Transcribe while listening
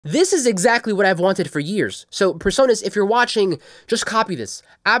This is exactly what I've wanted for years. So Personas, if you're watching, just copy this.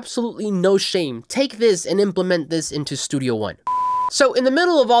 Absolutely no shame. Take this and implement this into Studio One. So in the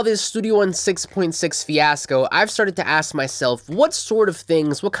middle of all this Studio One 6.6 fiasco, I've started to ask myself, what sort of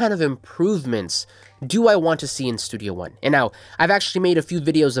things, what kind of improvements do I want to see in Studio One? And now, I've actually made a few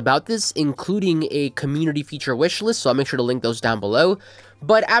videos about this, including a community feature wish list, so I'll make sure to link those down below.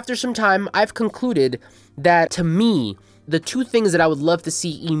 But after some time, I've concluded that, to me, the two things that I would love to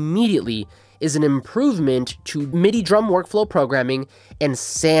see immediately is an improvement to MIDI drum workflow programming and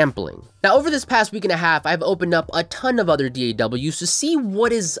sampling. Now, over this past week and a half, I've opened up a ton of other DAWs to see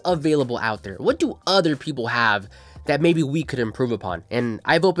what is available out there. What do other people have that maybe we could improve upon? And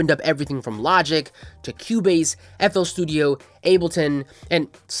I've opened up everything from Logic to Cubase, FL Studio, Ableton, and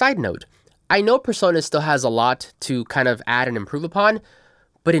side note, I know Persona still has a lot to kind of add and improve upon,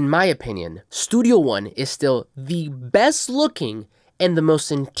 but in my opinion, Studio One is still the best looking and the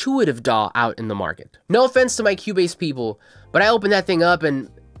most intuitive DAW out in the market. No offense to my Cubase people, but I opened that thing up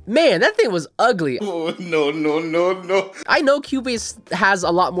and man, that thing was ugly. Oh, no. I know Cubase has a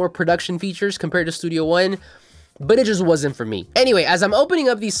lot more production features compared to Studio One, but it just wasn't for me. Anyway, as I'm opening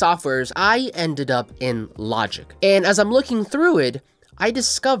up these softwares, I ended up in Logic. And as I'm looking through it, I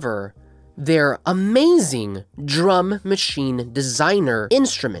discover their amazing drum machine designer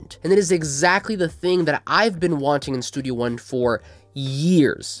instrument. And it is exactly the thing that I've been wanting in Studio One for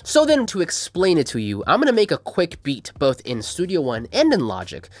years. So then to explain it to you, I'm gonna make a quick beat both in Studio One and in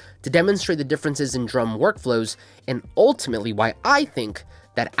Logic to demonstrate the differences in drum workflows and ultimately why I think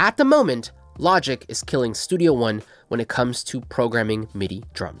that at the moment, Logic is killing Studio One when it comes to programming MIDI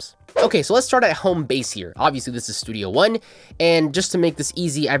drums. Okay, so let's start at home base here. Obviously, this is Studio One, and just to make this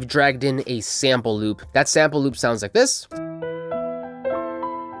easy, I've dragged in a sample loop. That sample loop sounds like this.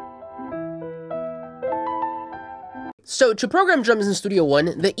 So to program drums in Studio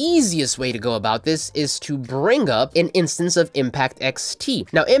One, the easiest way to go about this is to bring up an instance of Impact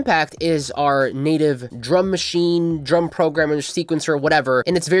XT. Now, Impact is our native drum machine, drum programmer, sequencer, whatever,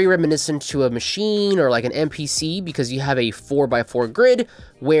 and it's very reminiscent to a machine or like an MPC because you have a 4x4 grid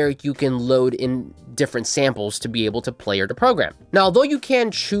where you can load in different samples to be able to play or to program. Now, although you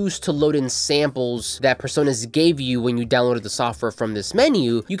can choose to load in samples that Personas gave you when you downloaded the software from this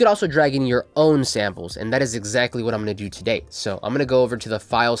menu, you could also drag in your own samples, and that is exactly what I'm gonna do today. So I'm gonna go over to the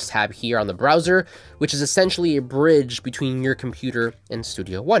Files tab here on the browser, which is essentially a bridge between your computer and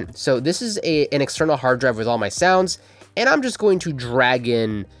Studio One. So this is an external hard drive with all my sounds, and I'm just going to drag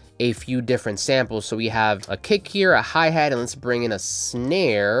in a few different samples. So we have a kick here, a hi-hat, and let's bring in a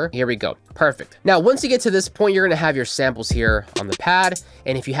snare. Here we go. Perfect. Now, once you get to this point, you're gonna have your samples here on the pad.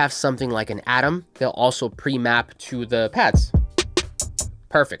 And if you have something like an Atom, they'll also pre-map to the pads.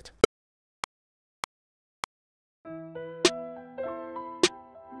 Perfect.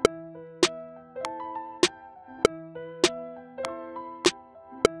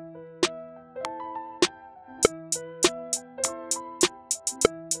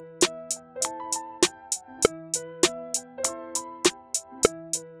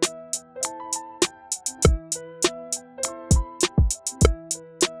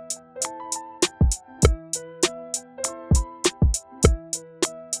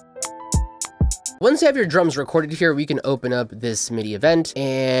 Once you have your drums recorded here, we can open up this MIDI event.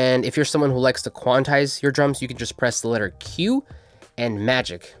 And if you're someone who likes to quantize your drums, you can just press the letter Q and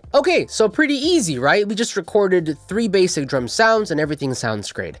magic. Okay, so pretty easy, right? We just recorded 3 basic drum sounds and everything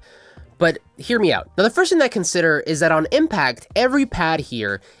sounds great. But hear me out. Now, the first thing I consider is that on Impact, every pad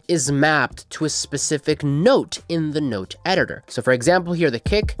here is mapped to a specific note in the note editor. So for example, here the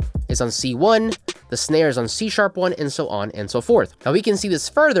kick is on C1, the snare is on C#1, and so on and so forth. Now we can see this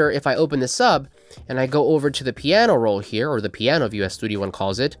further if I open this up and I go over to the piano roll here, or the piano view as Studio One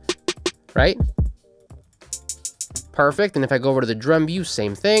calls it, right? Perfect, and if I go over to the drum view,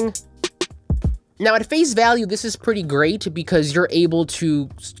 same thing. Now at face value, this is pretty great because you're able to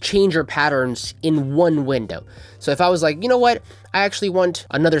change your patterns in one window. So if I was like, you know what, I actually want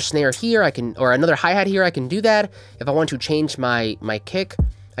another snare here, or another hi-hat here, I can do that. If I want to change my kick,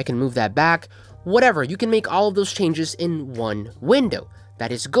 I can move that back. Whatever, you can make all of those changes in one window.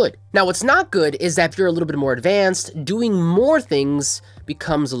 That is good. Now what's not good is that if you're a little bit more advanced, doing more things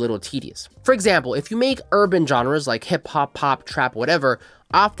becomes a little tedious. For example, if you make urban genres like hip hop, pop, trap, whatever,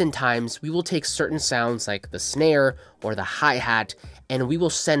 oftentimes we will take certain sounds like the snare or the hi-hat, and we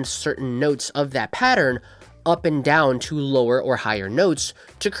will send certain notes of that pattern up and down to lower or higher notes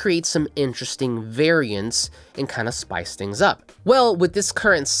to create some interesting variants and kind of spice things up. Well, with this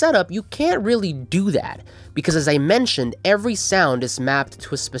current setup, you can't really do that because, as I mentioned, every sound is mapped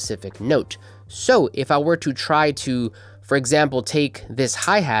to a specific note. So if I were to try to for example, take this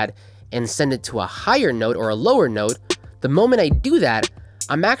hi-hat and send it to a higher note or a lower note, the moment I do that,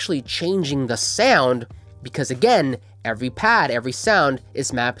 I'm actually changing the sound because again, every pad, every sound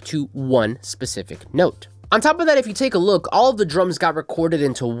is mapped to one specific note. On top of that, if you take a look, all of the drums got recorded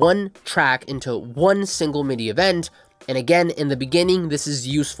into one track, into one single MIDI event. And again, in the beginning, this is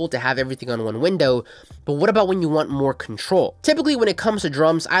useful to have everything on one window, but what about when you want more control? Typically, when it comes to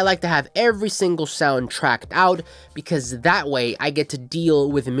drums, I like to have every single sound tracked out because that way I get to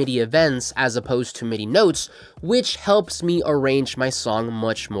deal with MIDI events as opposed to MIDI notes, which helps me arrange my song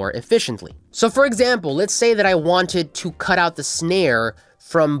much more efficiently. So for example, let's say that I wanted to cut out the snare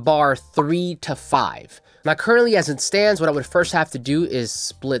from bar 3 to 5. Now currently as it stands, what I would first have to do is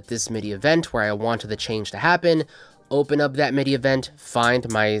split this MIDI event where I wanted the change to happen, open up that MIDI event, find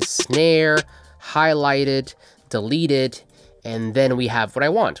my snare, highlight it, delete it, and then we have what I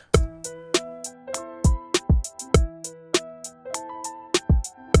want.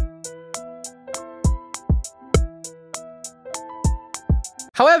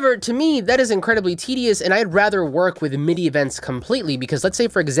 However, to me, that is incredibly tedious, and I'd rather work with MIDI events completely because let's say,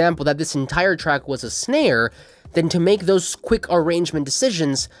 for example, that this entire track was a snare, then to make those quick arrangement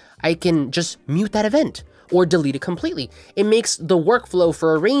decisions, I can just mute that event or delete it completely. It makes the workflow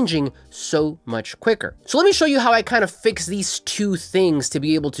for arranging so much quicker. So let me show you how I kind of fix these two things to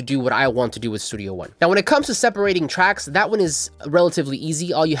be able to do what I want to do with Studio One. Now, when it comes to separating tracks, that one is relatively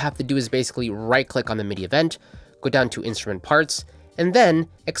easy. All you have to do is basically right-click on the MIDI event, go down to Instrument Parts, and then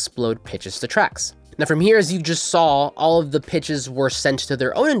explode pitches to tracks. Now from here, as you just saw, all of the pitches were sent to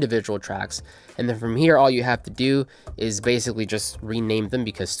their own individual tracks. And then from here, all you have to do is basically just rename them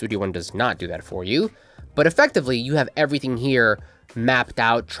because Studio One does not do that for you. But effectively, you have everything here mapped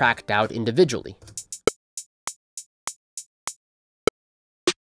out, tracked out individually.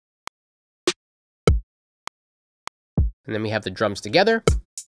 And then we have the drums together.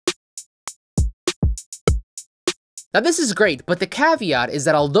 Now this is great, but the caveat is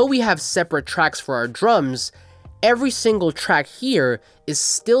that although we have separate tracks for our drums, every single track here is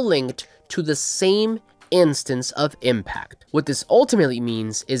still linked to the same instance of impact. What this ultimately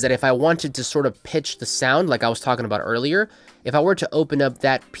means is that if I wanted to sort of pitch the sound like I was talking about earlier, if I were to open up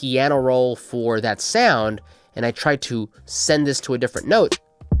that piano roll for that sound and I try to send this to a different note,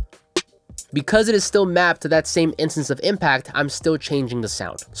 because it is still mapped to that same instance of impact, I'm still changing the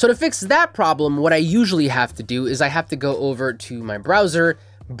sound. So to fix that problem, what I usually have to do is I have to go over to my browser,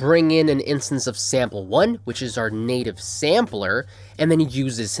 bring in an instance of sample one, which is our native sampler, and then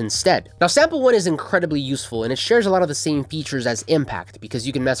use this instead. Now sample one is incredibly useful and it shares a lot of the same features as impact because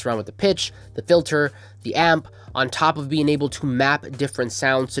you can mess around with the pitch, the filter, the amp, on top of being able to map different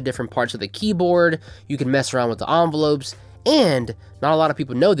sounds to different parts of the keyboard. You can mess around with the envelopes, and not a lot of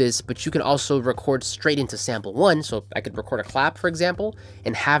people know this, but you can also record straight into sample one. So I could record a clap, for example,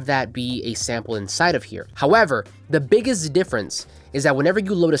 and have that be a sample inside of here. However, the biggest difference is that whenever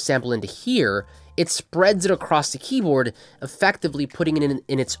you load a sample into here, it spreads it across the keyboard, effectively putting it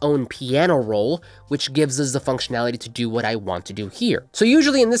in its own piano roll, which gives us the functionality to do what I want to do here. So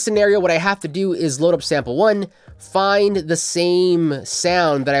usually in this scenario, what I have to do is load up sample one, find the same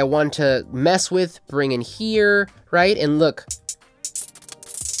sound that I want to mess with, bring in here, right? And look,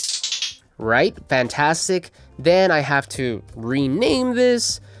 right? Fantastic. Then I have to rename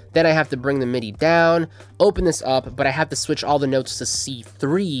this. Then I have to bring the MIDI down, open this up, but I have to switch all the notes to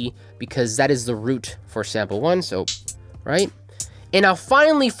C3 because that is the root for sample one, so, right? And now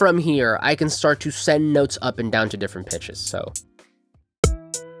finally from here, I can start to send notes up and down to different pitches, so.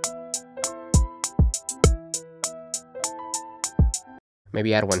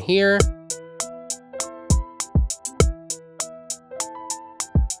 Maybe add one here.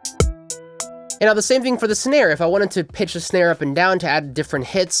 And now the same thing for the snare. If I wanted to pitch the snare up and down to add different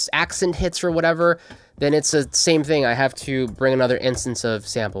hits, accent hits or whatever, then it's the same thing. I have to bring another instance of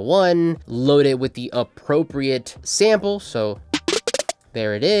sample one, load it with the appropriate sample. So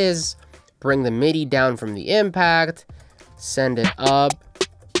there it is. Bring the MIDI down from the impact, send it up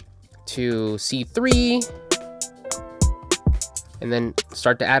to C3, and then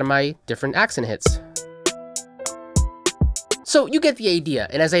start to add my different accent hits. So you get the idea,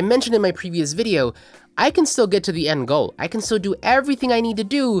 and as I mentioned in my previous video, I can still get to the end goal. I can still do everything I need to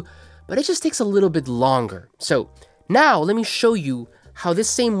do, but it just takes a little bit longer. So now let me show you how this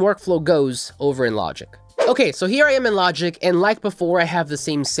same workflow goes over in Logic. Okay, so here I am in Logic, and like before, I have the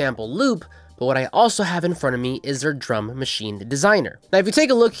same sample loop, but what I also have in front of me is their drum machine designer. Now, if you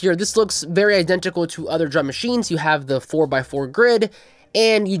take a look here, this looks very identical to other drum machines. You have the 4x4 grid,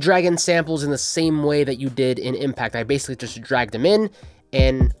 and you drag in samples in the same way that you did in Impact. I basically just drag them in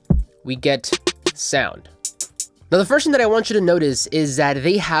and we get sound, Now, the first thing that I want you to notice is that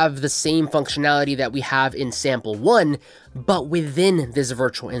they have the same functionality that we have in sample 1, but within this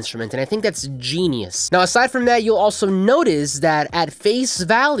virtual instrument, and I think that's genius. Now, aside from that, you'll also notice that at face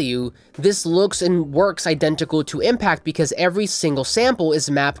value, this looks and works identical to Impact because every single sample is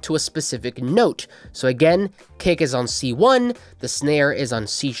mapped to a specific note. So again, kick is on C1, the snare is on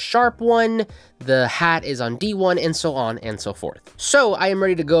C#1, the hat is on D1, and so on and so forth. So I am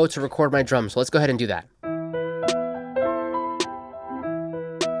ready to go to record my drums, so let's go ahead and do that.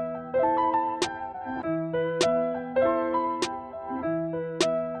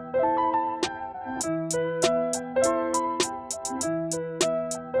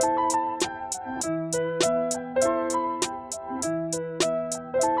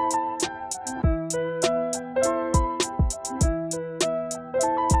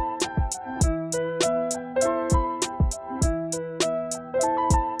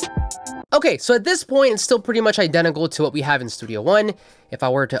 Okay, so at this point, it's still pretty much identical to what we have in Studio One. If I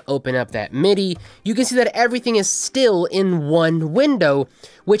were to open up that MIDI, you can see that everything is still in one window,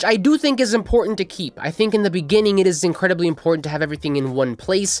 which I do think is important to keep. I think in the beginning, it is incredibly important to have everything in one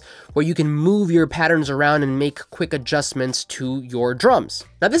place where you can move your patterns around and make quick adjustments to your drums.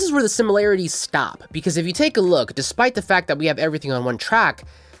 Now, this is where the similarities stop, because if you take a look, despite the fact that we have everything on one track,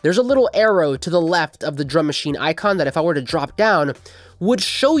 there's a little arrow to the left of the drum machine icon that if I were to drop down, would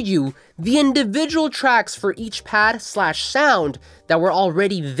show you the individual tracks for each pad/sound that were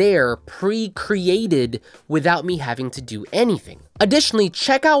already there, pre-created, without me having to do anything. Additionally,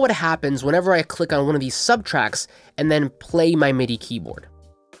 check out what happens whenever I click on one of these subtracks and then play my MIDI keyboard.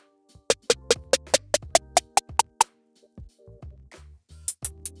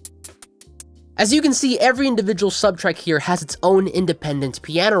 As you can see, every individual subtrack here has its own independent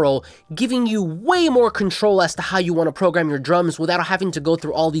piano roll, giving you way more control as to how you want to program your drums without having to go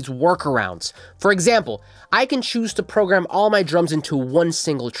through all these workarounds. For example, I can choose to program all my drums into one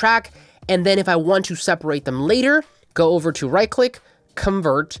single track, and then if I want to separate them later, go over to right-click,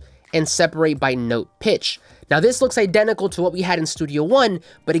 convert, and separate by note pitch. Now, this looks identical to what we had in Studio One,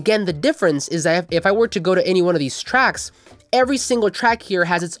 but again, the difference is that if I were to go to any one of these tracks, every single track here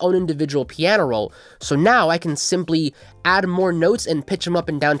has its own individual piano roll. So now I can simply add more notes and pitch them up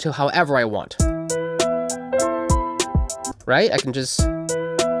and down to however I want. Right? I can just...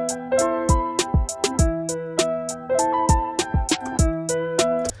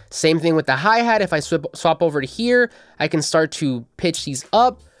 Same thing with the hi-hat. If I swap over to here, I can start to pitch these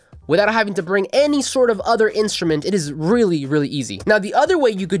up without having to bring any sort of other instrument. It is really, really easy. Now, the other way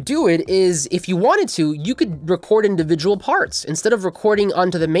you could do it is, if you wanted to, you could record individual parts. Instead of recording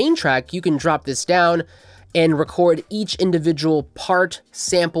onto the main track, you can drop this down and record each individual part,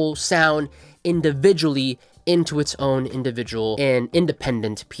 sample, sound individually into its own individual and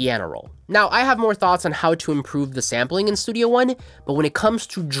independent piano roll. Now, I have more thoughts on how to improve the sampling in Studio One, but when it comes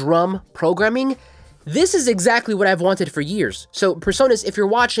to drum programming, this is exactly what I've wanted for years. So Personas, if you're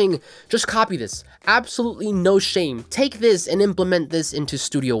watching, just copy this. Absolutely no shame. Take this and implement this into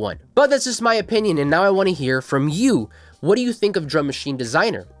Studio One. But that's just my opinion, and now I want to hear from you. What do you think of Drum Machine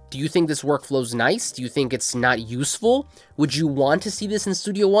Designer? Do you think this workflow's nice? Do you think it's not useful? Would you want to see this in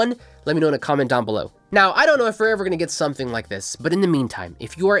Studio One? Let me know in a comment down below. Now, I don't know if we're ever going to get something like this, but in the meantime,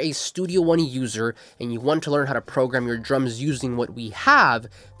 if you are a Studio One user and you want to learn how to program your drums using what we have,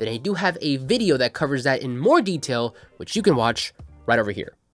 then I do have a video that covers that in more detail, which you can watch right over here.